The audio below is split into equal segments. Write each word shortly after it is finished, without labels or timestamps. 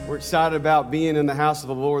We're excited about being in the house of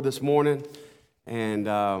the Lord this morning, and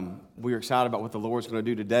we're excited about what the Lord's going to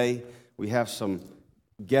do today. We have some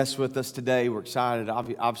guests with us today. We're excited,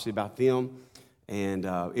 obviously, about them, and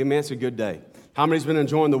it's a good day. How many's been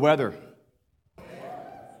enjoying the weather?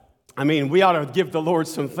 I mean, we ought to give the Lord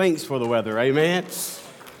some thanks for the weather, amen?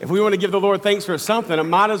 If we want to give the Lord thanks for something, it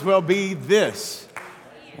might as well be this.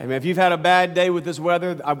 Amen. If you've had a bad day with this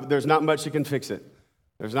weather, there's not much that can fix it.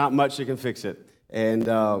 There's not much that can fix it.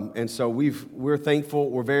 And so we're thankful.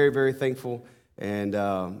 We're very, very thankful. And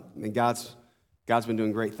God's been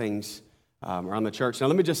doing great things around the church. Now,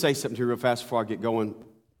 let me just say something to you real fast before I get going.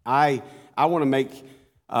 I want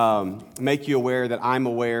to make you aware that I'm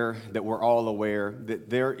aware, that we're all aware, that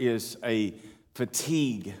there is a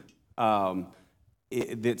fatigue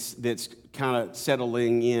that's kind of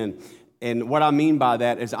settling in. And what I mean by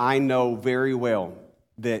that is I know very well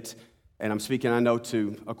that, and I'm speaking, I know,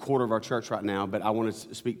 to a quarter of our church right now, but I want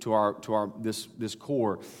to speak to this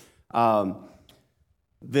core,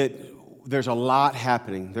 that there's a lot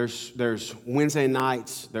happening. There's Wednesday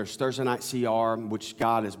nights, there's Thursday night CR, which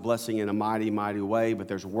God is blessing in a mighty, mighty way, but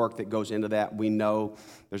there's work that goes into that, we know.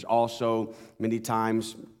 There's also many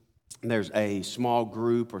times there's a small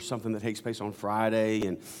group or something that takes place on Friday,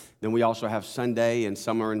 and then we also have Sunday, and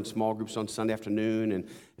some are in small groups on Sunday afternoon, and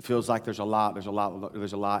it feels like there's a lot,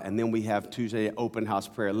 and then we have Tuesday open house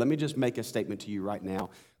prayer. Let me just make a statement to you right now,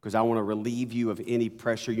 because I want to relieve you of any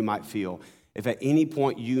pressure you might feel. If at any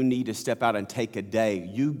point you need to step out and take a day,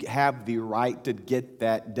 you have the right to get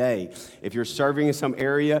that day. If you're serving in some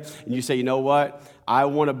area and you say, you know what, I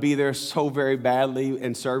want to be there so very badly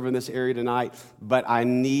and serve in this area tonight, but I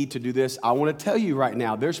need to do this. I want to tell you right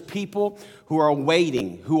now, there's people who are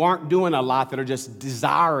waiting, who aren't doing a lot, that are just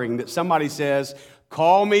desiring that somebody says,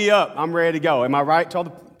 call me up, I'm ready to go. Am I right?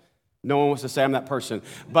 No one wants to say I'm that person,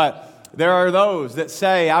 but there are those that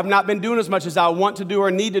say, I've not been doing as much as I want to do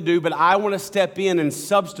or need to do, but I want to step in and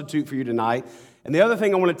substitute for you tonight. And the other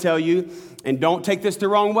thing I want to tell you, and don't take this the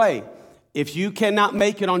wrong way, if you cannot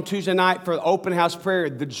make it on Tuesday night for open house prayer,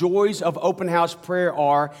 the joys of open house prayer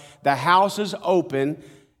are the house is open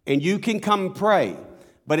and you can come and pray.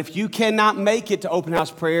 But if you cannot make it to open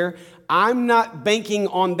house prayer, I'm not banking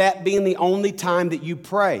on that being the only time that you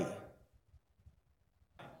pray.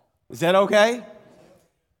 Is that okay?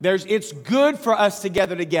 It's good for us to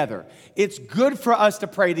gather together. It's good for us to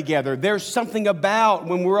pray together. There's something about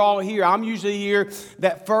when we're all here. I'm usually here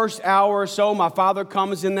that first hour or so. My father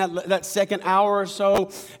comes in that second hour or so,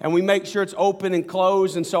 and we make sure it's open and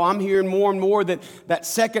closed. And so I'm hearing more and more that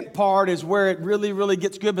second part is where it really, really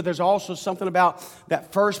gets good. But there's also something about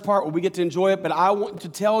that first part where we get to enjoy it. But I want to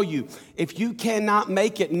tell you, if you cannot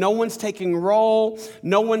make it, no one's taking roll.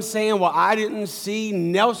 No one's saying, well, I didn't see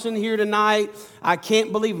Nelson here tonight. I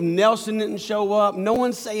can't believe Nelson didn't show up. No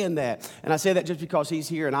one's saying that. And I say that just because he's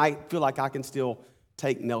here, and I feel like I can still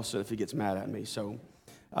take Nelson if he gets mad at me. So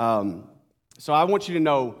I want you to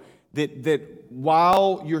know that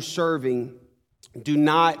while you're serving, do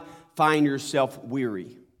not find yourself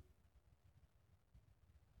weary.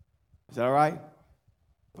 Is that all right?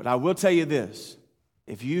 But I will tell you this.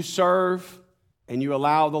 If you serve and you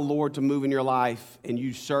allow the Lord to move in your life and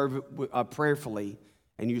you serve prayerfully,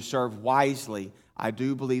 and you serve wisely, I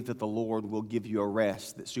do believe that the Lord will give you a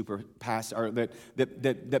rest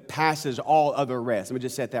that passes all other rest. Let me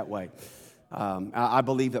just say it that way. I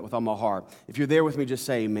believe that with all my heart. If you're there with me, just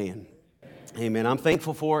say amen. Amen. I'm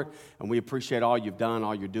thankful for it, and we appreciate all you've done,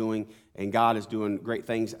 all you're doing, and God is doing great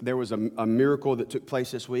things. There was a miracle that took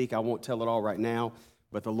place this week. I won't tell it all right now,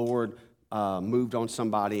 but the Lord moved on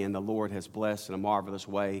somebody, and the Lord has blessed in a marvelous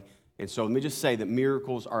way. And so let me just say that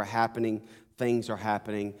miracles are happening, things are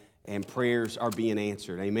happening, and prayers are being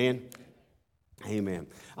answered. Amen? Amen.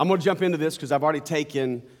 I'm going to jump into this because I've already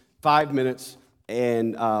taken 5 minutes,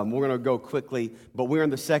 and we're going to go quickly. But we're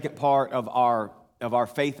in the second part of our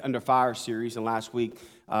Faith Under Fire series, and last week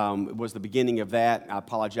was the beginning of that. I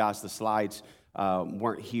apologize, the slides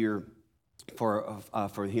weren't here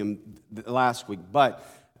for him last week. But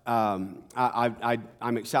I'm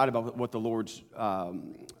excited about what the Lord's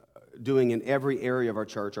doing in every area of our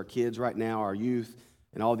church, our kids right now, our youth,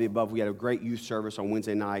 and all the above. We had a great youth service on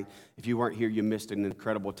Wednesday night. If you weren't here, you missed an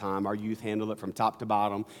incredible time. Our youth handled it from top to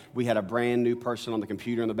bottom. We had a brand new person on the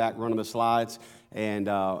computer in the back running the slides, and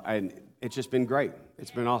it's just been great.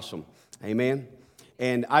 It's been awesome. Amen.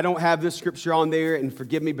 And I don't have this scripture on there, and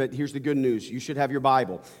forgive me, but here's the good news. You should have your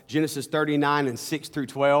Bible. Genesis 39 and 6 through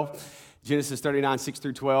 12. Genesis 39, 6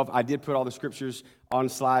 through 12. I did put all the scriptures on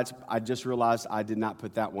slides. I just realized I did not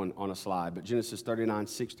put that one on a slide. But Genesis 39,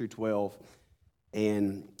 6 through 12.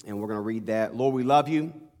 And we're going to read that. Lord, we love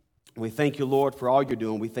you. We thank you, Lord, for all you're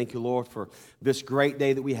doing. We thank you, Lord, for this great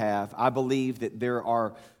day that we have. I believe that there are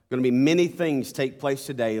going to be many things take place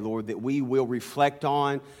today, Lord, that we will reflect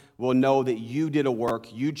on. We'll know that you did a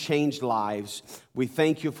work. You changed lives. We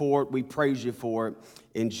thank you for it. We praise you for it.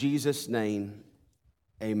 In Jesus' name,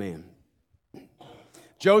 amen.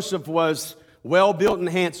 Joseph was well-built and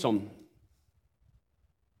handsome.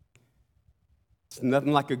 It's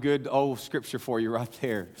nothing like a good old scripture for you right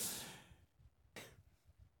there.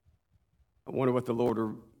 I wonder what the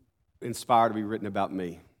Lord inspired to be written about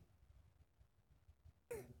me.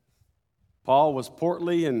 Paul was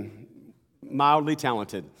portly and mildly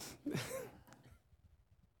talented.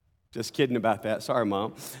 Just kidding about that. Sorry,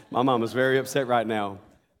 Mom. My mom is very upset right now.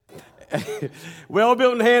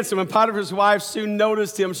 Well-built and handsome, and Potiphar's wife soon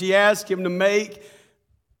noticed him. She asked him to make,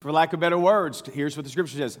 for lack of better words, here's what the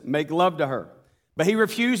scripture says, make love to her. But he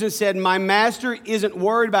refused and said, my master isn't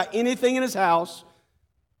worried about anything in his house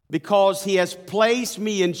because he has placed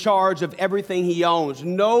me in charge of everything he owns.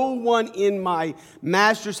 No one in my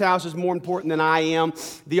master's house is more important than I am.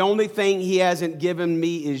 The only thing he hasn't given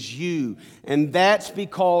me is you, and that's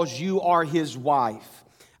because you are his wife.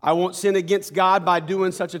 I won't sin against God by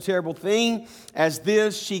doing such a terrible thing as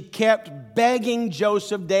this. She kept begging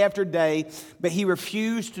Joseph day after day, but he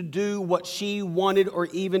refused to do what she wanted or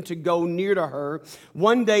even to go near to her.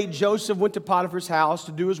 One day, Joseph went to Potiphar's house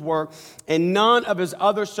to do his work, and none of his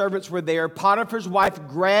other servants were there. Potiphar's wife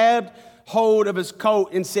grabbed hold of his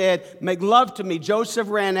coat and said, make love to me. Joseph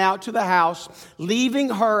ran out to the house, leaving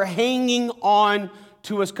her hanging on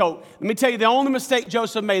to his coat. Let me tell you, the only mistake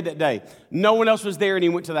Joseph made that day, no one else was there and he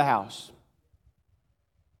went to the house.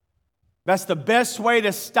 That's the best way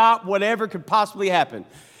to stop whatever could possibly happen.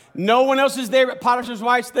 No one else is there, but Potiphar's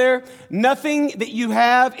wife's there. Nothing that you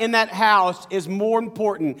have in that house is more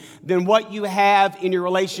important than what you have in your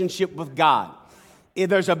relationship with God.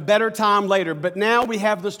 There's a better time later, but now we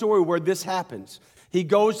have the story where this happens. He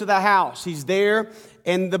goes to the house. He's there,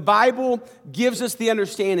 and the Bible gives us the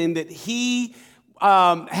understanding that he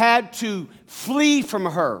had to flee from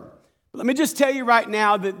her. Let me just tell you right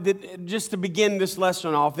now that just to begin this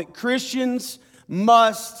lesson off, that Christians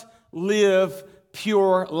must live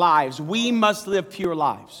pure lives. We must live pure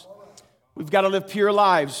lives. We've got to live pure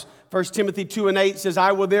lives. 1 Timothy 2:8 says,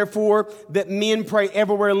 I will therefore that men pray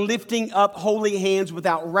everywhere, lifting up holy hands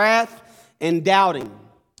without wrath and doubting.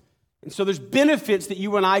 And so there's benefits that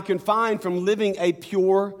you and I can find from living a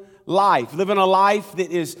pure life, living a life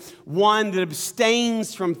that is one that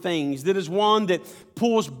abstains from things, that is one that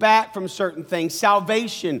pulls back from certain things.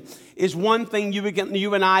 Salvation is one thing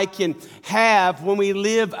you and I can have when we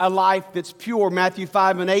live a life that's pure. Matthew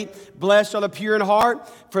 5:8, blessed are the pure in heart,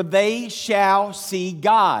 for they shall see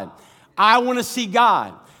God. I want to see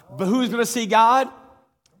God, but who's going to see God?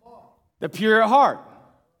 The pure at heart.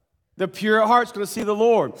 The pure at heart's going to see the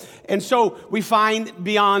Lord. And so we find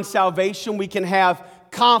beyond salvation, we can have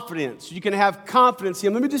confidence. You can have confidence in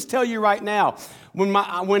Him. Let me just tell you right now, when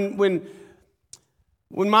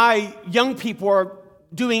my young people are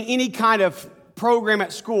doing any kind of program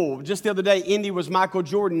at school, just the other day, Indy was Michael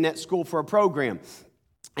Jordan at school for a program.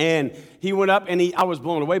 And he went up and I was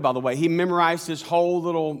blown away, by the way. He memorized his whole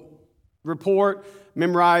little report,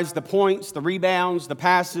 memorized the points, the rebounds, the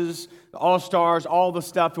passes, the all-stars, all the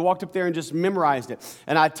stuff. He walked up there and just memorized it.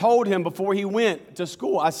 And I told him before he went to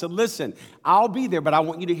school, I said, listen, I'll be there, but I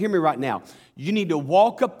want you to hear me right now. You need to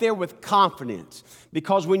walk up there with confidence,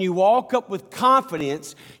 because when you walk up with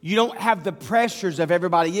confidence, you don't have the pressures of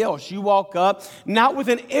everybody else. You walk up not with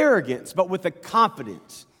an arrogance, but with a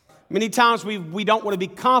confidence. Many times we don't want to be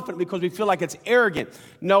confident because we feel like it's arrogant.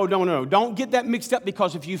 No. Don't get that mixed up,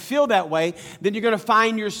 because if you feel that way, then you're going to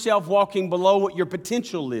find yourself walking below what your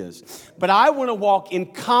potential is. But I want to walk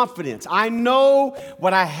in confidence. I know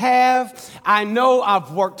what I have. I know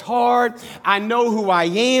I've worked hard. I know who I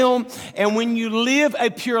am. And when you live a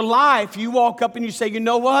pure life, you walk up and you say, you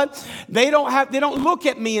know what? They don't look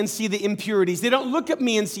at me and see the impurities. They don't look at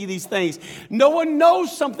me and see these things. No one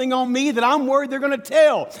knows something on me that I'm worried they're going to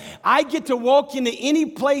tell. I get to walk into any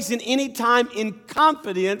place and any time in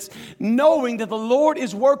confidence, knowing that the Lord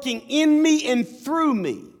is working in me and through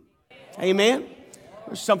me. Amen?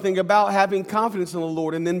 There's something about having confidence in the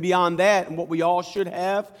Lord. And then beyond that, and what we all should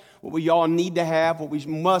have, what we all need to have, what we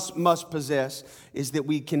must possess, is that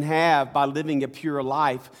we can have, by living a pure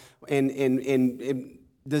life and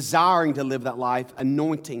desiring to live that life,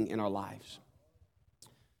 anointing in our lives.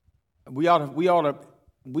 We ought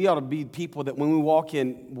to be people that when we walk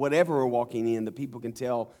in, whatever we're walking in, the people can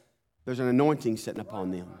tell there's an anointing sitting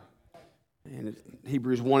upon them. And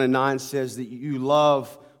Hebrews 1:9 says that you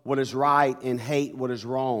love what is right and hate what is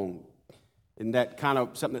wrong. Isn't that kind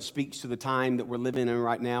of something that speaks to the time that we're living in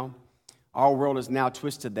right now? Our world has now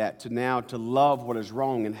twisted that to love what is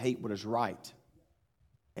wrong and hate what is right.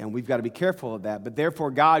 And we've got to be careful of that. But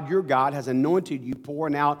therefore, God, your God, has anointed you,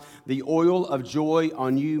 pouring out the oil of joy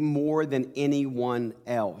on you more than anyone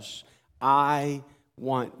else. I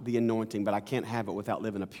want the anointing, but I can't have it without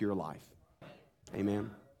living a pure life.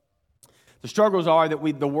 Amen. The struggles are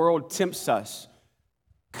that the world tempts us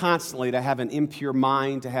constantly to have an impure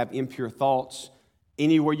mind, to have impure thoughts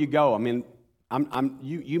anywhere you go. I mean,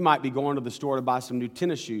 you might be going to the store to buy some new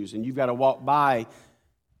tennis shoes, and you've got to walk by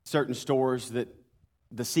certain stores that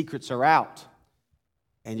the secrets are out,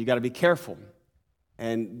 and you got to be careful.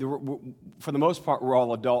 And for the most part, we're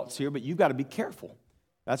all adults here, but you've got to be careful.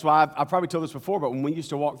 That's why I've probably told this before, but when we used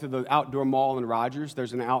to walk through the outdoor mall in Rogers,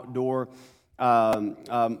 there's an outdoor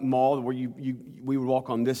mall where we would walk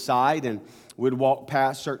on this side, and we'd walk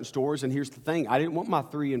past certain stores. And here's the thing: I didn't want my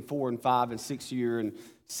 3 and 4 and 5 and 6 year and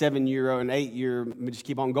 7 year and 8 year. Let me just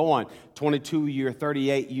keep on going. 22 year,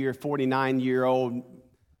 38 year, 49-year-old.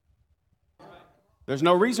 There's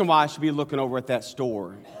no reason why I should be looking over at that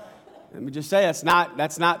store. Let me just say,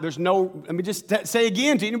 let me just say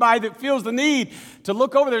again to anybody that feels the need to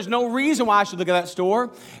look over, there's no reason why I should look at that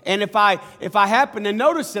store. And if I happen to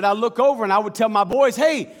notice it, I look over and I would tell my boys,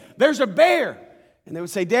 hey, there's a bear. And they would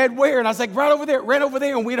say, Dad, where? And I was like, right over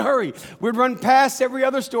there, and we'd hurry. We'd run past every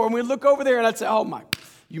other store, and we'd look over there, and I'd say, oh my,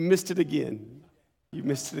 you missed it again. You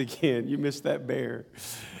missed that bear.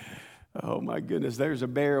 Oh, my goodness, there's a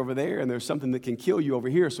bear over there, and there's something that can kill you over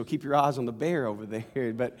here, so keep your eyes on the bear over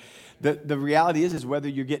there. But the reality is whether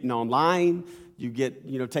you're getting online,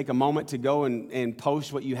 take a moment to go and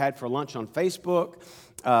post what you had for lunch on Facebook,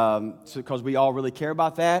 because we all really care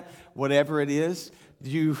about that. Whatever it is,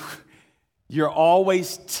 you're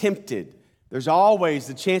always tempted. There's always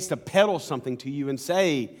the chance to peddle something to you and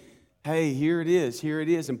say, hey, here it is,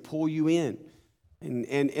 and pull you in.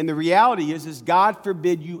 And the reality is God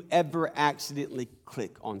forbid you ever accidentally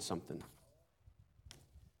click on something.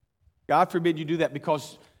 God forbid you do that,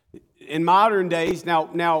 because in modern days,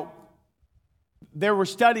 now there were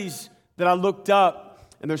studies that I looked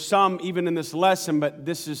up, and there's some even in this lesson, but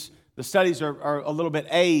the studies are a little bit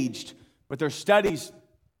aged, but there's studies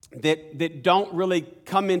that don't really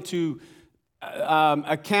come into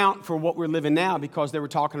account for what we're living now, because they were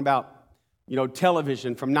talking about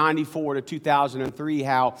television from 94 to 2003,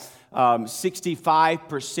 how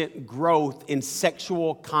 65% growth in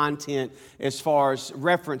sexual content as far as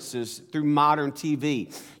references through modern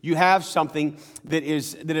TV. You have something that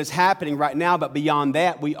is happening right now, but beyond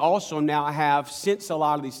that, we also now have, since a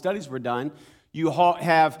lot of these studies were done, you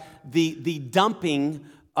have the dumping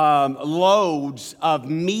loads of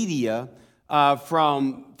media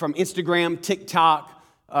from Instagram, TikTok,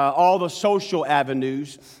 all the social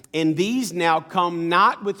avenues, and these now come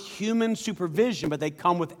not with human supervision, but they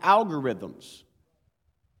come with algorithms.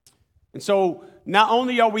 And so not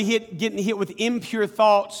only are we getting hit with impure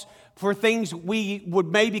thoughts for things we would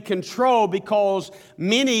maybe control, because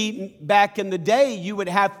many back in the day, you would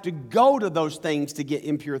have to go to those things to get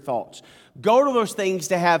impure thoughts. Go to those things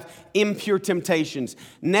to have impure temptations.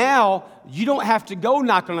 Now, you don't have to go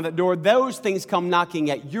knocking on that door. Those things come knocking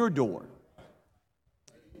at your door.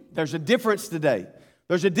 There's a difference today.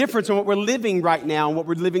 There's a difference in what we're living right now and what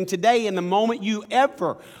we're living today. And the moment you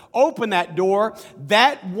ever open that door,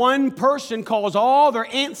 that one person calls all their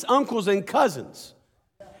aunts, uncles, and cousins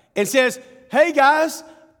and says, hey guys,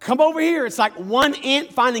 come over here. It's like one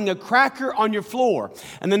ant finding a cracker on your floor.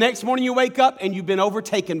 And the next morning you wake up and you've been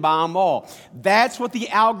overtaken by them all. That's what the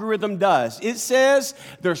algorithm does. It says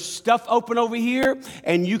there's stuff open over here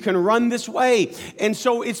and you can run this way. And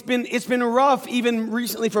so it's been rough even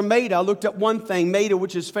recently for Meta. I looked up one thing. Meta,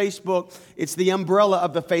 which is Facebook, it's the umbrella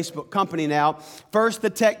of the Facebook company now. First, the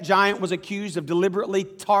tech giant was accused of deliberately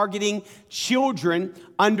targeting children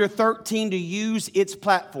under 13 to use its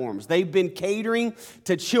platforms. They've been catering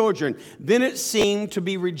to children. Then it seemed to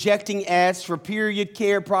be rejecting ads for period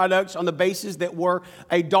care products on the basis that were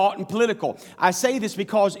adult and political. I say this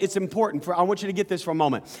because it's important. I want you to get this for a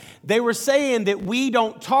moment. They were saying that we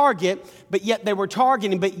don't target, but yet they were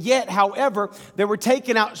targeting. But yet, however, they were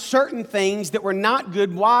taking out certain things that were not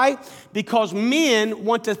good. Why? Because men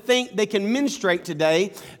want to think they can menstruate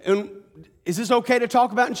today. And is this okay to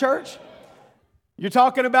talk about in church? You're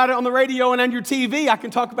talking about it on the radio and on your TV. I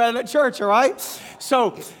can talk about it at church, all right?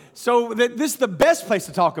 So this is the best place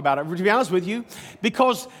to talk about it, to be honest with you,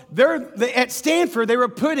 because at Stanford, they were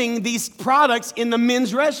putting these products in the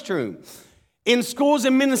men's restroom. In schools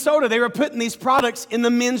in Minnesota, they were putting these products in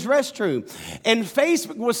the men's restroom. And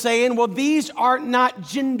Facebook was saying, well, these are not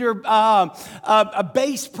gender-based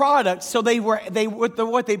products. So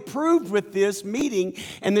what they proved with this meeting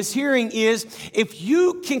and this hearing is, if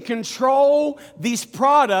you can control these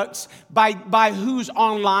products by who's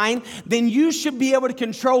online, then you should be able to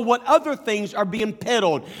control what other things are being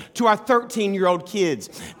peddled to our 13-year-old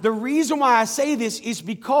kids. The reason why I say this is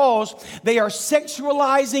because they are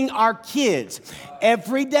sexualizing our kids.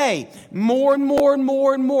 Every day, more and more and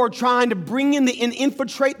more and more, trying to bring in and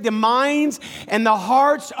infiltrate the minds and the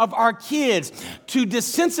hearts of our kids to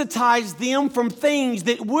desensitize them from things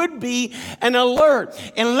that would be an alert.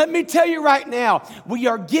 And let me tell you right now, we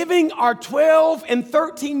are giving our 12 and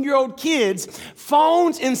 13-year-old kids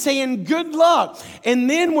phones and saying good luck. And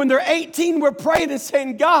then when they're 18, we're praying and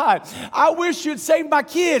saying, God, I wish you'd save my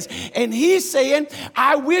kids. And he's saying,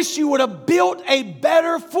 I wish you would have built a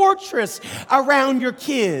better fortress around your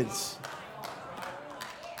kids.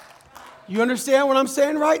 You understand what I'm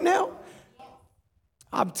saying right now?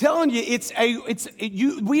 I'm telling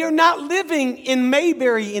you, we are not living in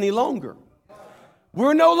Mayberry any longer.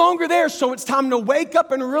 We're no longer there, so it's time to wake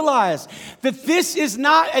up and realize that this is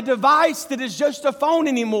not a device that is just a phone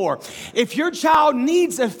anymore. If your child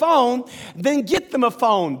needs a phone, then get them a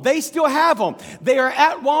phone. They still have them. They are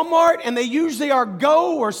at Walmart, and they usually are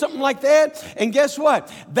Go or something like that. And guess what?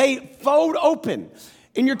 They fold open.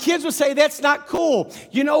 And your kids will say, that's not cool.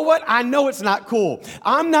 You know what? I know it's not cool.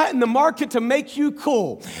 I'm not in the market to make you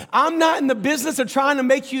cool. I'm not in the business of trying to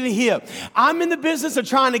make you hip. I'm in the business of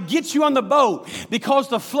trying to get you on the boat because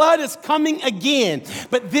the flood is coming again.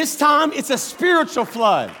 But this time, it's a spiritual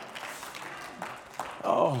flood.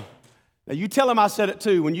 Oh, now you tell them I said it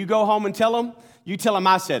too. When you go home and tell them, you tell them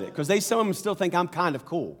I said it, because some of them still think I'm kind of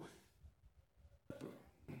cool.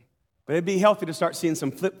 But it'd be healthy to start seeing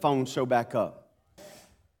some flip phones show back up.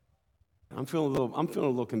 I'm feeling a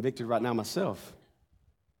little convicted right now myself.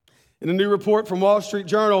 In a new report from Wall Street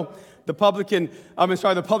Journal, the publication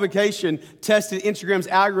tested Instagram's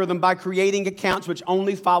algorithm by creating accounts which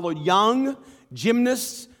only followed young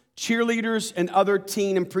gymnasts, cheerleaders, and other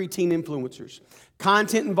teen and preteen influencers.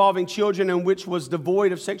 Content involving children and which was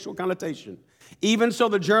devoid of sexual connotation. Even so,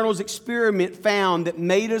 the journal's experiment found that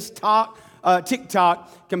Meta's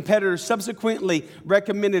TikTok competitors subsequently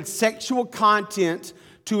recommended sexual content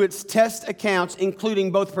to its test accounts,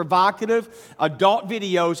 including both provocative adult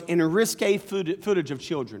videos and risque footage of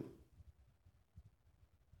children.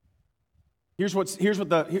 Here's what's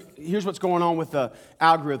going on with the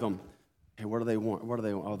algorithm. Hey, what do they want?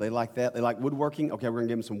 Oh, they like that. They like woodworking. Okay, we're going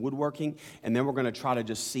to give them some woodworking, and then we're going to try to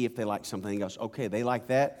just see if they like something else. Okay, they like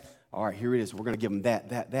that. All right, here it is. We're going to give them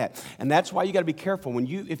that. And that's why you got to be careful.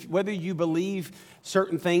 Whether you believe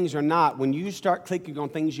certain things or not, when you start clicking on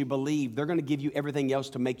things you believe, they're going to give you everything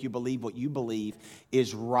else to make you believe what you believe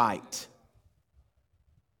is right.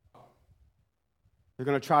 They're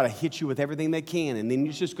going to try to hit you with everything they can, and then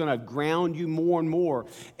it's just going to ground you more and more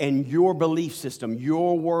in your belief system,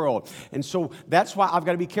 your world. And so that's why I've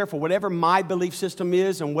got to be careful. Whatever my belief system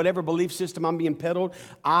is and whatever belief system I'm being peddled,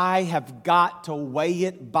 I have got to weigh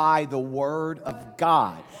it by the Word of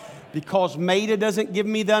God. Because Meta doesn't give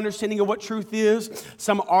me the understanding of what truth is.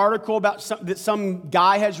 Some article that some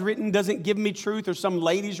guy has written doesn't give me truth, or some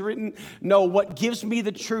lady's written. No, what gives me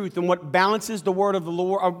the truth and what balances the word of the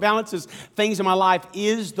Lord, or balances things in my life,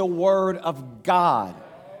 is the Word of God.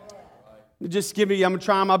 Just I'm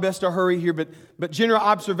trying my best to hurry here, but general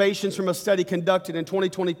observations from a study conducted in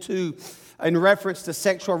 2022 in reference to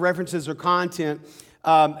sexual references or content.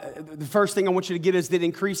 The first thing I want you to get is that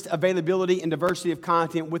increased availability and diversity of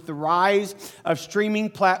content. With the rise of streaming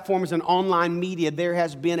platforms and online media, there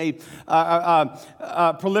has been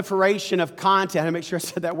a proliferation of content. I had to make sure I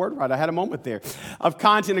said that word right. I had a moment there. Of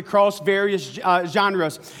content across various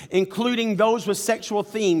genres, including those with sexual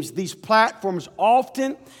themes. These platforms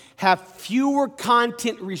often have fewer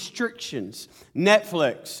content restrictions.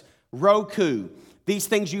 Netflix, Roku, these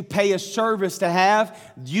things you pay a service to have,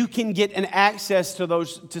 you can get an access to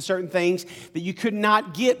certain things that you could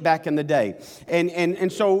not get back in the day.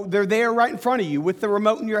 And so they're there right in front of you with the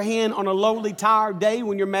remote in your hand on a lonely, tired day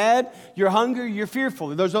when you're mad, you're hungry, you're fearful.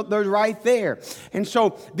 They're right there. And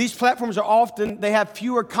so these platforms they have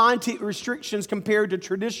fewer content restrictions compared to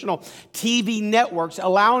traditional TV networks,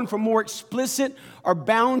 allowing for more explicit or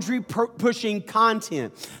boundary pushing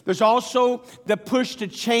content. There's also the push to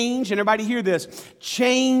change, and everybody hear this,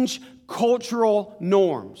 change cultural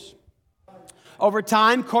norms. Over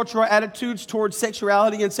time, cultural attitudes towards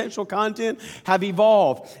sexuality and sexual content have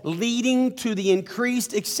evolved, leading to the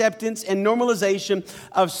increased acceptance and normalization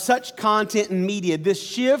of such content in media. This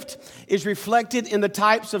shift is reflected in the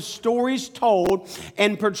types of stories told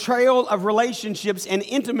and portrayal of relationships and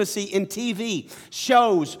intimacy in TV,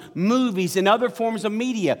 shows, movies, and other forms of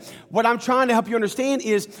media. What I'm trying to help you understand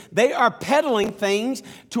is they are peddling things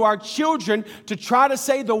to our children to try to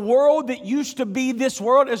say the world that used to be this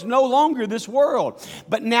world is no longer this world.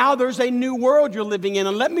 But now there's a new world you're living in.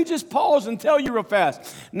 And let me just pause and tell you real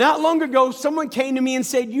fast. Not long ago, someone came to me and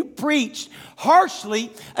said, you preached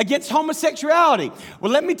harshly against homosexuality.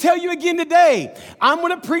 Well, let me tell you again today, I'm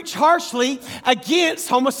going to preach harshly against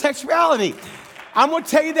homosexuality. I'm going to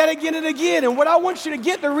tell you that again and again. And what I want you to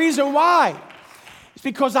get, the reason why, is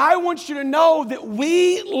because I want you to know that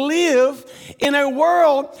we live in a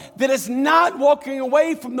world that is not walking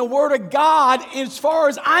away from the Word of God as far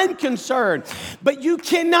as I'm concerned. But you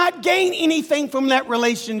cannot gain anything from that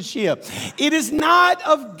relationship. It is not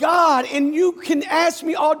of God. And you can ask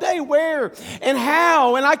me all day where and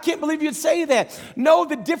how, and I can't believe you'd say that. No,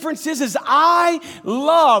 the difference is I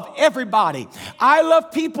love everybody. I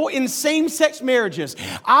love people in same-sex marriages.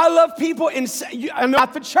 I love people in,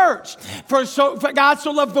 not the church. For God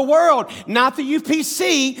so loved the world, not the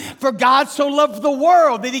UPC. For God so loved the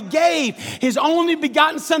world that He gave His only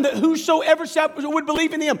begotten Son, that whosoever would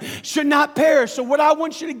believe in Him should not perish. So what I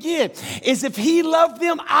want you to get is if He loved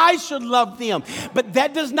them, I should love them. But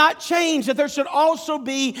that does not change that there should also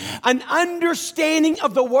be an understanding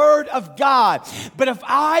of the Word of God. But if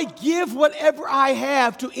I give whatever I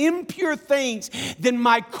have to impure things, then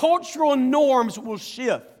my cultural norms will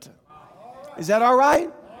shift. Is that all right?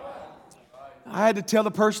 I had to tell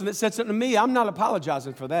the person that said something to me, I'm not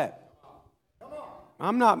apologizing for that.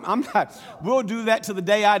 I'm not. We'll do that till the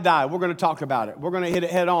day I die. We're going to talk about it. We're going to hit it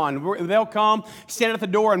head on. They'll come, stand at the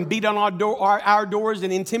door and beat on our doors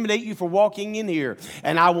and intimidate you for walking in here.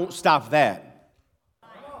 And I won't stop that.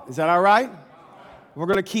 Is that all right? We're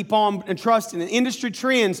going to keep on and trusting. And industry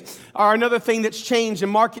trends are another thing that's changed in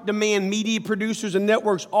market demand. Media producers and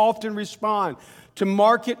networks often respond to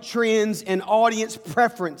market trends and audience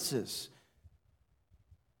preferences.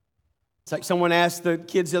 It's like someone asked the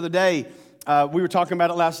kids the other day, we were talking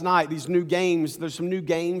about it last night, these new games, there's some new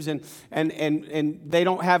games and they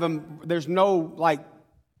don't have them, there's no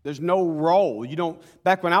role. You don't,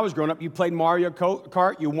 back when I was growing up, you played Mario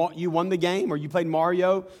Kart, you won the game, or you played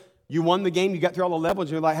Mario, you won the game, you got through all the levels,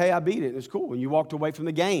 and you're like, hey, I beat it, and it's cool, and you walked away from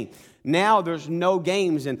the game. Now there's no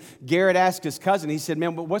games, and Garrett asked his cousin, he said,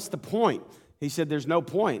 man, but what's the point? He said, there's no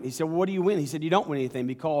point. He said, well, what do you win? He said, you don't win anything,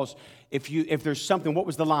 because if there's something, what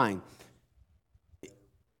was the line?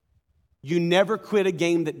 You never quit a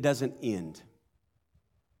game that doesn't end.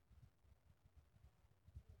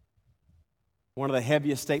 One of the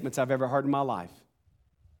heaviest statements I've ever heard in my life.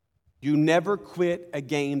 You never quit a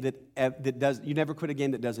game you never quit a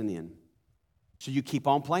game that doesn't end. So you keep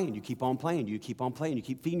on playing, you keep on playing, you keep on playing, you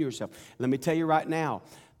keep feeding yourself. Let me tell you right now,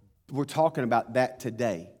 we're talking about that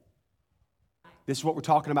today. This is what we're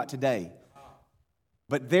talking about today.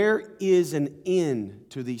 But there is an end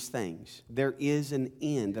to these things. There is an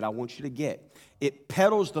end that I want you to get. It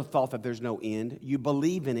peddles the thought that there's no end. You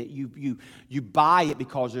believe in it. You buy it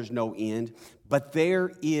because there's no end. But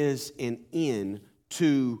there is an end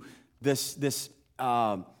to this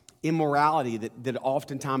immorality that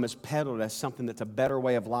oftentimes is peddled as something that's a better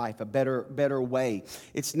way of life, a better way.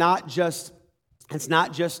 It's not just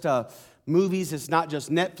movies. It's not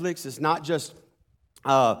just Netflix. It's not just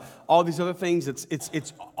all these other things.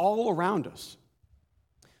 It's all around us.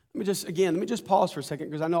 Let me just pause for a second,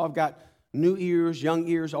 because I know I've got new ears, young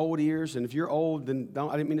ears, old ears, and if you're old, then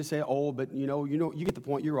I didn't mean to say old, but you get the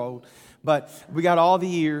point. You're old, but we got all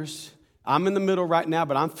the ears. I'm in the middle right now,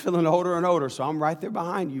 but I'm feeling older and older, so I'm right there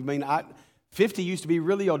behind you. I mean, 50 used to be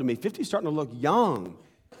really old to me. 50 is starting to look young.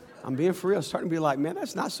 I'm being for real. Starting to be like, man,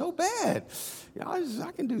 that's not so bad.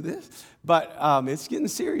 I can do this. But it's getting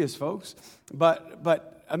serious, folks. But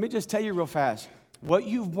let me just tell you real fast. What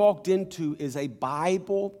you've walked into is a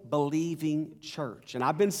Bible-believing church. And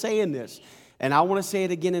I've been saying this, and I want to say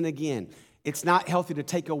it again and again. It's not healthy to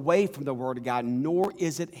take away from the Word of God, nor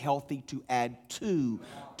is it healthy to add to.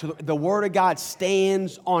 The Word of God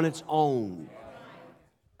stands on its own.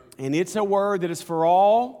 And it's a word that is for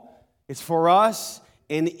all. It's for us.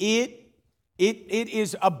 And it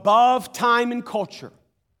is above time and culture.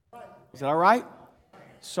 Is that all right?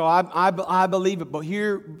 So I believe it. But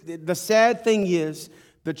here, the sad thing is,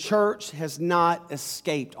 the church has not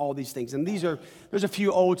escaped all these things. And there's a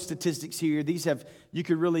few old statistics here. You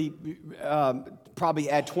could really probably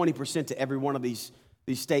add 20% to every one of these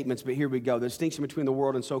these statements, but here we go. The distinction between the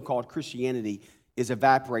world and so-called Christianity is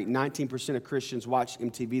evaporating. 19% of Christians watch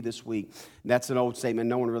MTV this week. That's an old statement.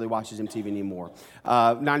 No one really watches MTV anymore.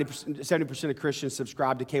 70% of Christians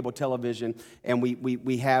subscribe to cable television, and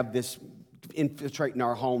we have this infiltrating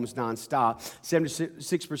our homes nonstop.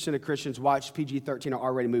 76% of Christians watch PG-13 or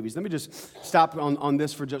R-rated movies. Let me just stop on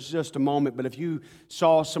this for just a moment. But if you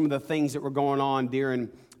saw some of the things that were going on during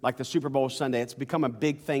like the Super Bowl Sunday, it's become a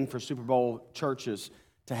big thing for Super Bowl churches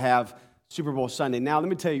to have Super Bowl Sunday. Now, let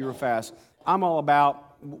me tell you real fast. I'm all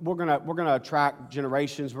about, we're gonna attract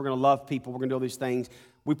generations. We're gonna love people. We're gonna do all these things.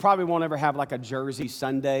 We probably won't ever have like a Jersey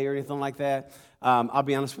Sunday or anything like that. I'll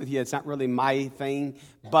be honest with you, it's not really my thing.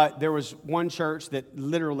 But there was one church that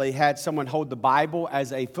literally had someone hold the Bible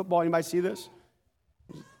as a football. Anybody see this?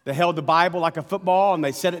 They held the Bible like a football, and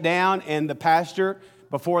they set it down, and the pastor,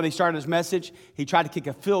 before they started his message, he tried to kick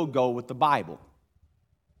a field goal with the Bible.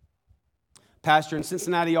 Pastor in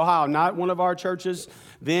Cincinnati, Ohio, not one of our churches.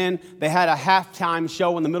 Then they had a halftime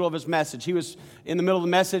show in the middle of his message. He was in the middle of the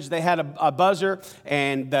message. They had a buzzer,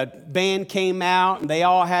 and the band came out, and they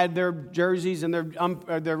all had their jerseys and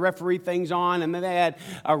their referee things on, and then they had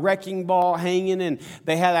a wrecking ball hanging, and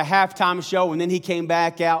they had a halftime show, and then he came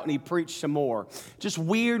back out, and he preached some more. Just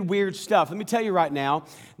weird stuff. Let me tell you right now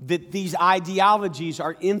that these ideologies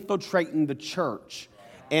are infiltrating the church,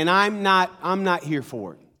 and I'm not here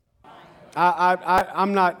for it.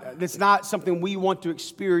 I'm not, it's not something we want to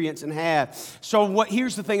experience and have. So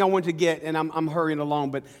here's the thing I want to get, and I'm hurrying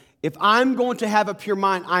along, but if I'm going to have a pure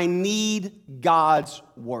mind, I need God's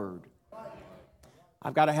word.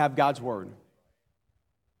 I've got to have God's word.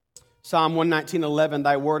 Psalm 119:11,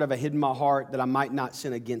 thy word have I hid in my heart that I might not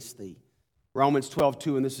sin against thee. Romans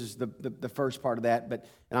 12:2, and this is the first part of that,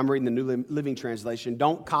 and I'm reading the New Living Translation.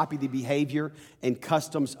 Don't copy the behavior and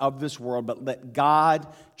customs of this world, but let God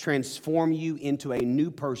transform you into a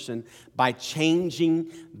new person by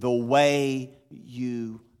changing the way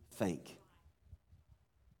you think.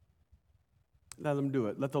 Let him do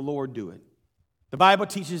it. Let the Lord do it. The Bible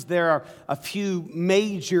teaches there are a few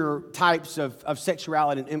major types of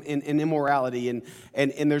sexuality and immorality, and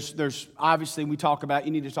there's obviously you need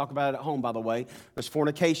to talk about it at home, by the way. There's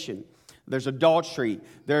fornication, there's adultery,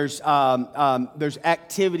 there's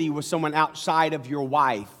activity with someone outside of your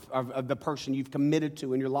wife, of the person you've committed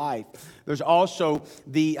to in your life. There's also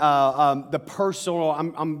the personal.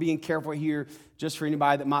 I'm being careful here, just for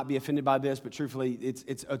anybody that might be offended by this, but truthfully,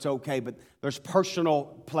 it's okay. But there's personal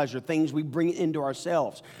pleasure, things we bring into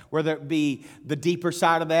ourselves, whether it be the deeper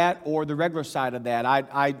side of that or the regular side of that.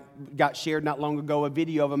 I got shared not long ago a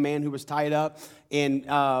video of a man who was tied up, and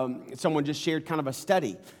someone just shared kind of a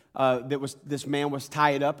study. This man was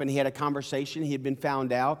tied up, and he had a conversation. He had been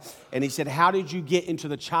found out, and he said, "How did you get into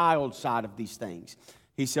the child side of these things?"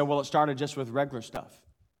 He said, "Well, it started just with regular stuff.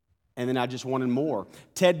 And then I just wanted more."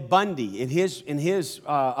 Ted Bundy, in his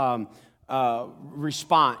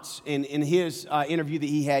response, in his interview that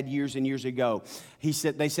he had years and years ago,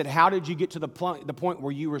 they said, "How did you get to the point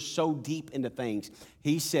where you were so deep into things?"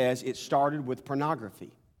 He says, "It started with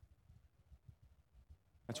pornography."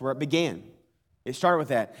 That's where it began. It started with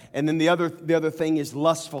that. And then the other thing is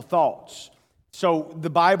lustful thoughts. So the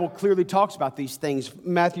Bible clearly talks about these things.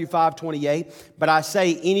 Matthew 5:28, but I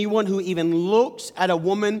say anyone who even looks at a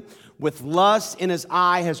woman with lust in his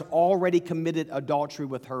eye has already committed adultery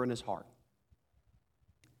with her in his heart.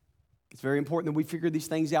 It's very important that we figure these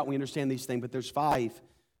things out, we understand these things, but there's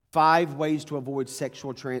five ways to avoid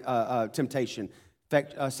sexual temptation.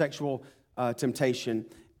 Sexual temptation,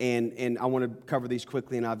 and I want to cover these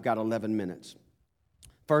quickly, and I've got 11 minutes.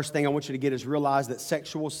 First thing I want you to get is realize that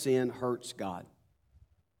sexual sin hurts God.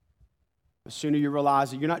 The sooner you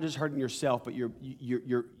realize that you're not just hurting yourself, but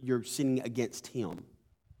you're sinning against Him.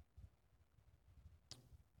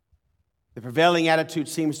 The prevailing attitude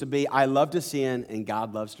seems to be, I love to sin and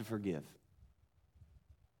God loves to forgive.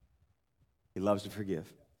 He loves to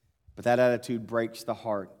forgive. But that attitude breaks the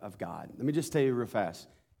heart of God. Let me just tell you real fast.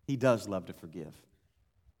 He does love to forgive.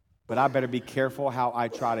 But I better be careful how I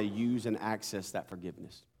try to use and access that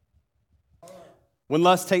forgiveness. When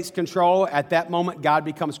lust takes control, at that moment, God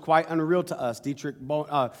becomes quite unreal to us. Dietrich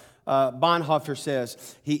Bonhoeffer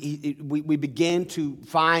says, we begin to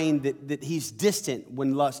find that He's distant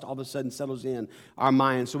when lust all of a sudden settles in our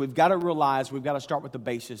minds. So we've got to realize, we've got to start with the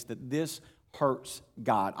basis that this hurts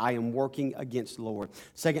God. I am working against the Lord.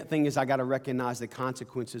 Second thing is I got to recognize the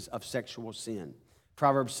consequences of sexual sin.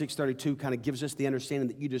 Proverbs 6:32 kind of gives us the understanding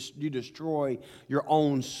that you destroy your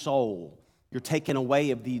own soul. You're taken away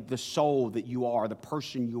of the soul that you are, the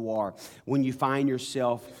person you are, when you find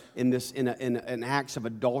yourself in acts of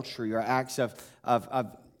adultery or acts of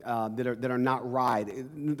that are not right.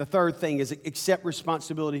 The third thing is accept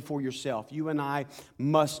responsibility for yourself. You and I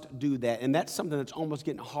must do that. And that's something that's almost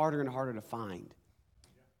getting harder and harder to find.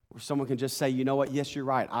 Where someone can just say, you know what, yes, you're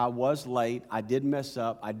right. I was late. I did mess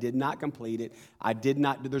up. I did not complete it. I did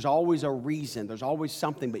not. There's always a reason. There's always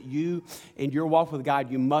something. But you, in your walk with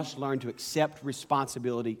God, you must learn to accept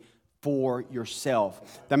responsibility for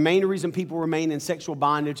yourself. The main reason people remain in sexual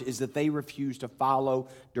bondage is that they refuse to follow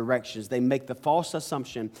directions. They make the false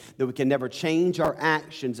assumption that we can never change our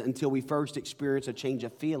actions until we first experience a change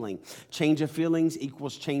of feeling. Change of feelings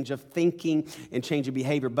equals change of thinking and change of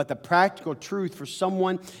behavior. But the practical truth for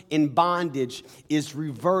someone in bondage is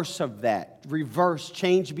reverse of that. Reverse,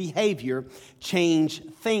 change behavior, change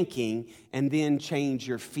thinking, and then change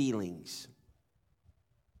your feelings.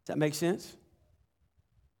 Does that make sense?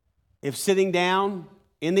 If sitting down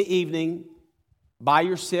in the evening by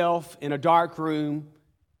yourself in a dark room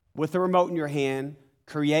with a remote in your hand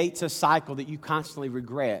creates a cycle that you constantly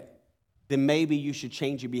regret, then maybe you should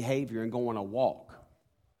change your behavior and go on a walk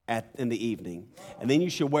in the evening. And then you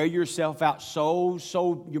should wear yourself out so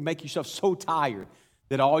you make yourself so tired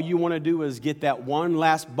that all you want to do is get that one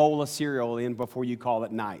last bowl of cereal in before you call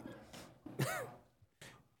it night.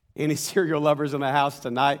 Any cereal lovers in the house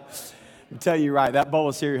tonight? I'm telling you right, that bowl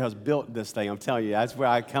of cereal has built this thing. I'm telling you, that's where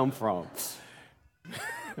I come from.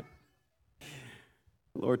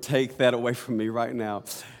 Lord, take that away from me right now.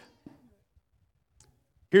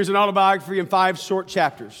 Here's an autobiography in 5 short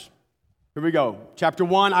chapters. Here we go. Chapter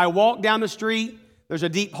 1, I walk down the street. There's a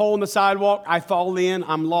deep hole in the sidewalk. I fall in.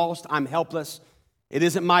 I'm lost. I'm helpless. It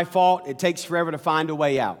isn't my fault. It takes forever to find a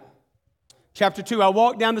way out. Chapter 2, I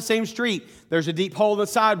walk down the same street. There's a deep hole in the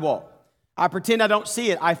sidewalk. I pretend I don't see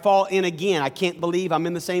it. I fall in again. I can't believe I'm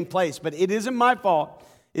in the same place. But it isn't my fault.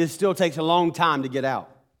 It still takes a long time to get out.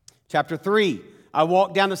 Chapter 3, I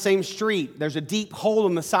walk down the same street. There's a deep hole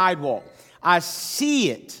in the sidewalk. I see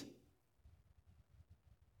it.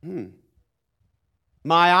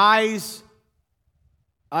 My eyes,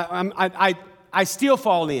 I still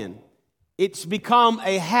fall in. It's become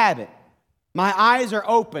a habit. My eyes are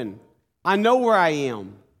open. I know where I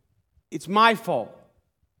am. It's my fault.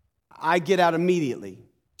 I get out immediately.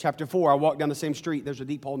 Chapter 4, I walk down the same street. There's a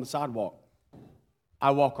deep hole in the sidewalk. I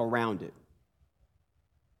walk around it.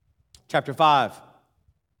 Chapter 5,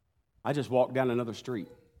 I just walk down another street.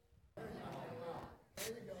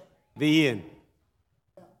 The end.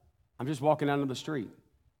 I'm just walking down another street.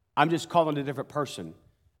 I'm just calling a different person.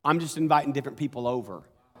 I'm just inviting different people over.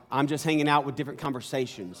 I'm just hanging out with different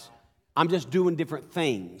conversations. I'm just doing different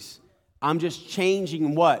things. I'm just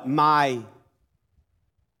changing what? My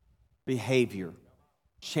behavior.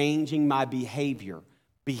 Changing my behavior.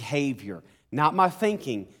 Behavior. Not my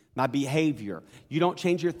thinking, my behavior. You don't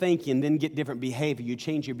change your thinking and then get different behavior. You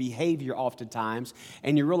change your behavior oftentimes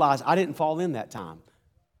and you realize, I didn't fall in that time.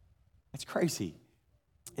 That's crazy.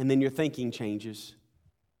 And then your thinking changes.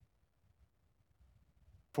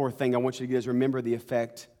 Fourth thing I want you to get is remember the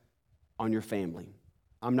effect on your family.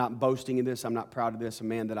 I'm not boasting in this. I'm not proud of this. A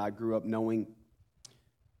man that I grew up knowing,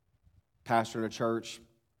 pastor in a church,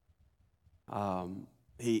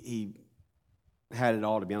 he had it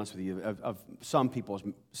all, to be honest with you, of some people's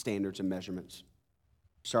standards and measurements.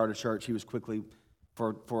 Started a church. He was quickly,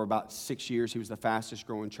 for about 6 years, he was the fastest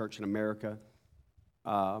growing church in America.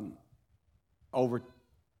 Over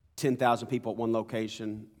 10,000 people at one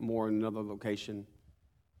location, more in another location.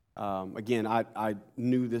 Again, I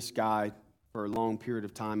knew this guy for a long period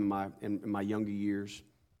of time in my younger years.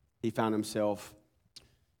 He found himself,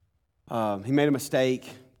 he made a mistake,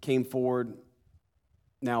 came forward.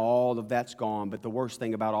 Now all of that's gone, but the worst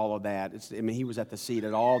thing about all of that is, he was at the seat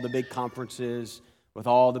at all the big conferences with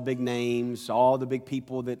all the big names, all the big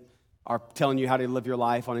people that are telling you how to live your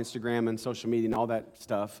life on Instagram and social media and all that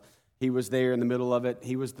stuff. He was there in the middle of it.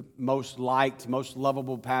 He was the most liked, most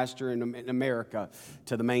lovable pastor in America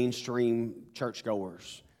to the mainstream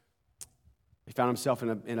churchgoers. He found himself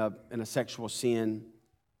in a sexual sin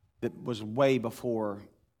that was way before,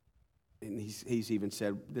 and he's even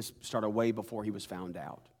said this started way before he was found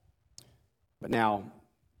out. But now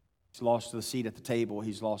he's lost the seat at the table.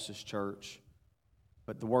 He's lost his church.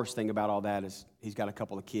 But the worst thing about all that is he's got a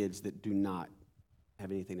couple of kids that do not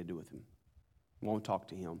have anything to do with him. Won't talk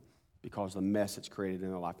to him because of the mess it's created in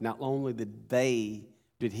their life. Not only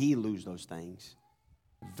did he lose those things,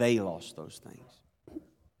 they lost those things. Let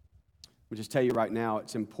me just tell you right now,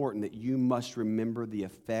 it's important that you must remember the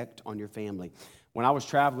effect on your family. When I was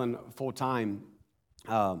traveling full-time,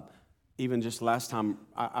 even just last time,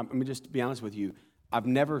 let me just be honest with you, I've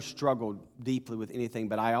never struggled deeply with anything,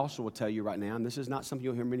 but I also will tell you right now, and this is not something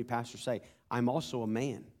you'll hear many pastors say, I'm also a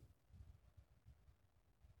man.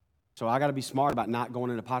 So I got to be smart about not going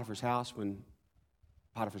into Potiphar's house when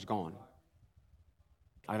Potiphar's gone.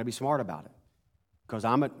 I got to be smart about it. Because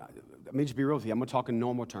let me just be real with you. I'm going to talk in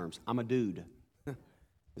normal terms. I'm a dude.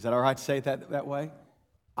 Is that all right to say it that way?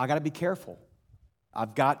 I got to be careful.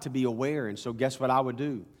 I've got to be aware. And so guess what I would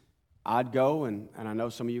do? I'd go, and I know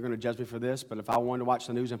some of you are going to judge me for this, but if I wanted to watch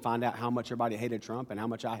the news and find out how much everybody hated Trump and how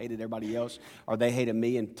much I hated everybody else, or they hated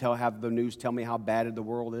me, and have the news tell me how bad the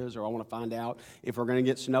world is, or I want to find out if we're going to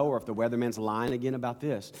get snow or if the weatherman's lying again about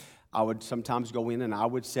this, I would sometimes go in and I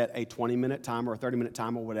would set a 20-minute timer or a 30-minute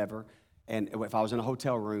timer or whatever, and if I was in a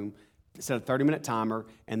hotel room, set a 30-minute timer,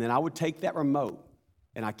 and then I would take that remote,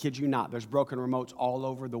 and I kid you not, there's broken remotes all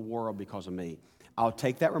over the world because of me. I'll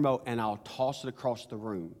take that remote and I'll toss it across the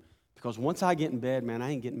room. Because once I get in bed, man, I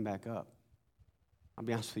ain't getting back up. I'll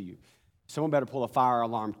be honest with you. Someone better pull a fire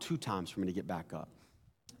alarm 2 times for me to get back up.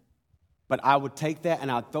 But I would take that and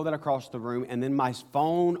I'd throw that across the room, and then my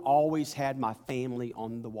phone always had my family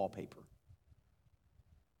on the wallpaper.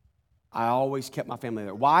 I always kept my family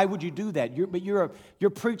there. Why would you do that? You're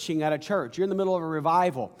preaching at a church. You're in the middle of a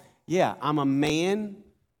revival. Yeah, I'm a man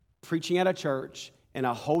preaching at a church in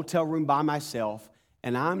a hotel room by myself,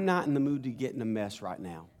 and I'm not in the mood to get in a mess right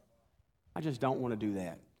now. I just don't want to do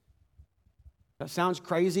that. That sounds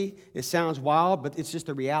crazy. It sounds wild, but it's just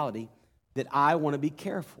the reality that I want to be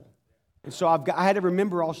careful. And so I had to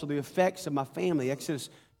remember also the effects of my family. Exodus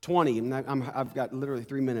 20, and I've got literally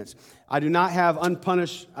 3 minutes. I do not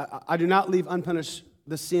leave unpunished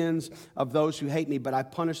the sins of those who hate me, but I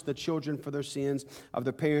punish the children for their sins of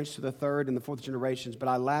their parents to the 3rd and the 4th generations. But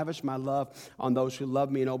I lavish my love on those who love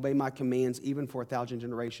me and obey my commands, even for 1,000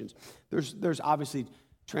 generations. There's obviously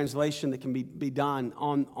translation that can be done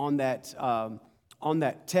on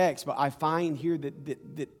that text, but I find here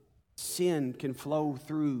that sin can flow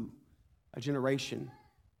through a generation.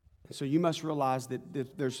 And so you must realize that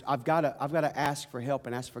I've got to ask for help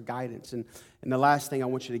and ask for guidance. And the last thing I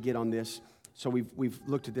want you to get on this, so we've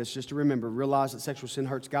looked at this, just to remember, realize that sexual sin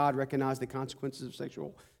hurts God, recognize the consequences of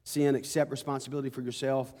sexual sin, accept responsibility for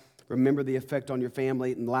yourself, remember the effect on your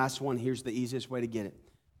family, and the last one, here's the easiest way to get it: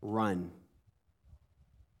 run.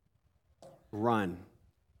 Run.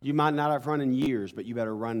 You might not have run in years, but you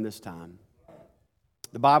better run this time.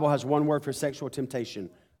 The Bible has one word for sexual temptation: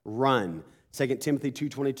 run. 2 Timothy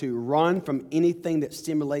 2:22. Run from anything that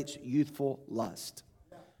stimulates youthful lust.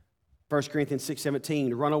 1 Corinthians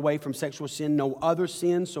 6:17. Run away from sexual sin. No other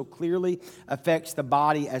sin so clearly affects the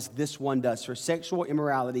body as this one does. For sexual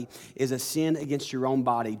immorality is a sin against your own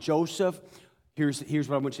body. Joseph, here's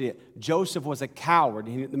what I want you to get. Joseph was a coward.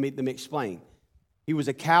 Let me explain. He was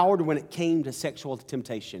a coward when it came to sexual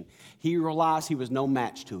temptation. He realized he was no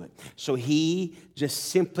match to it. So he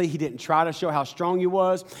didn't try to show how strong he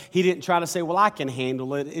was. He didn't try to say, well, I can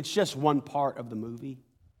handle it. It's just one part of the movie.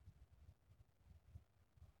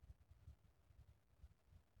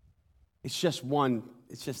 It's just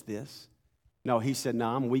this. No, he said,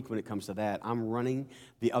 no, I'm weak when it comes to that. I'm running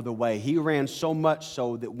the other way. He ran so much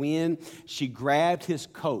so that when she grabbed his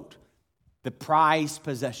coat, the prized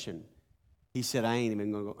possession, he said,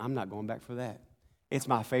 I'm not going back for that. It's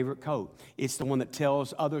my favorite coat. It's the one that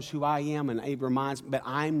tells others who I am, and it reminds me, but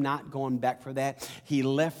I'm not going back for that. He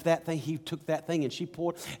left that thing. He took that thing, and she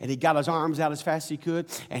pulled, and he got his arms out as fast as he could,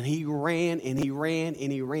 and he ran, and he ran, and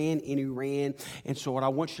he ran, and he ran. And so what I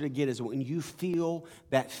want you to get is when you feel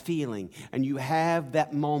that feeling, and you have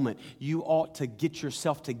that moment, you ought to get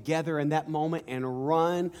yourself together in that moment and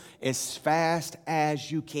run as fast as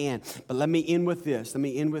you can. But let me end with this,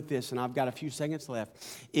 and I've got a few seconds left.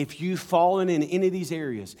 If you've fallen in any of these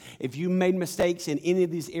areas, if you made mistakes in any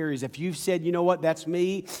of these areas, if you've said, you know what, that's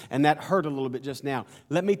me, and that hurt a little bit just now,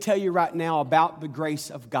 let me tell you right now about the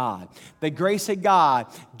grace of God. The grace of God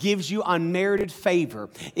gives you unmerited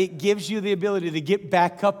favor. It gives you the ability to get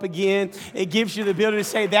back up again. It gives you the ability to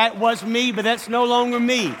say, that was me, but that's no longer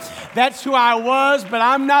me. That's who I was, but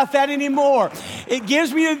I'm not that anymore. It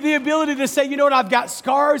gives me the ability to say, you know what, I've got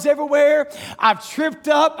scars everywhere. I've tripped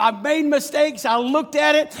up. I've made mistakes. I looked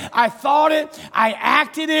at it. I thought it. I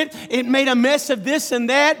acted it. It made a mess of this and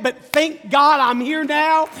that, but thank God I'm here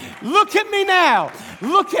now. Look at me now.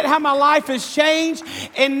 Look at how my life has changed,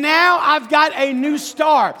 and now I've got a new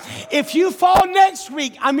start. If you fall next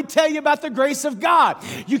week, I'm going to tell you about the grace of God.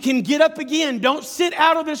 You can get up again. Don't sit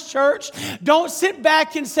out of this church. Don't sit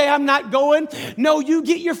back and say, I'm not going. No, you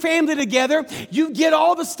get your family together. You get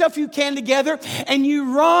all the stuff you can together, and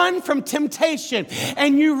you run from temptation,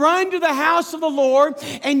 and you run to the house of the Lord,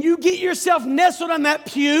 and you get yourself nestled on that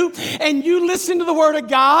pew, and you listen to the Word of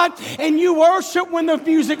God, and you worship when the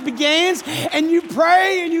music begins, and you pray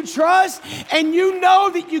and you trust, and you know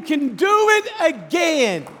that you can do it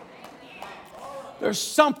again. There's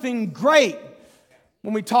something great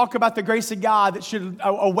when we talk about the grace of God that should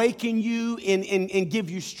awaken you and give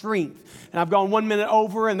you strength. And I've gone 1 minute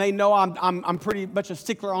over, and they know I'm pretty much a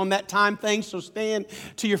stickler on that time thing. So stand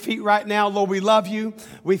to your feet right now. Lord, we love you.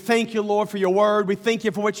 We thank you, Lord, for your word. We thank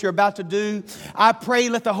you for what you're about to do. I pray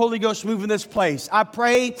let the Holy Ghost move in this place. I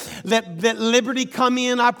pray let liberty come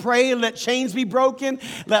in. I pray let chains be broken.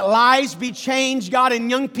 Let lives be changed, God, in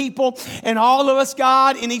young people and all of us,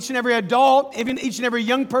 God, in each and every adult, even each and every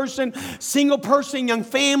young person, single person, young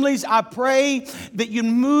families. I pray that you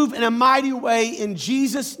move in a mighty way in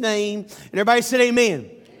Jesus' name. And everybody said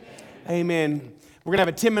amen. Amen. We're going to have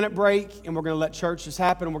a 10-minute break, and we're going to let church just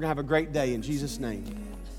happen, and we're going to have a great day in Jesus' name.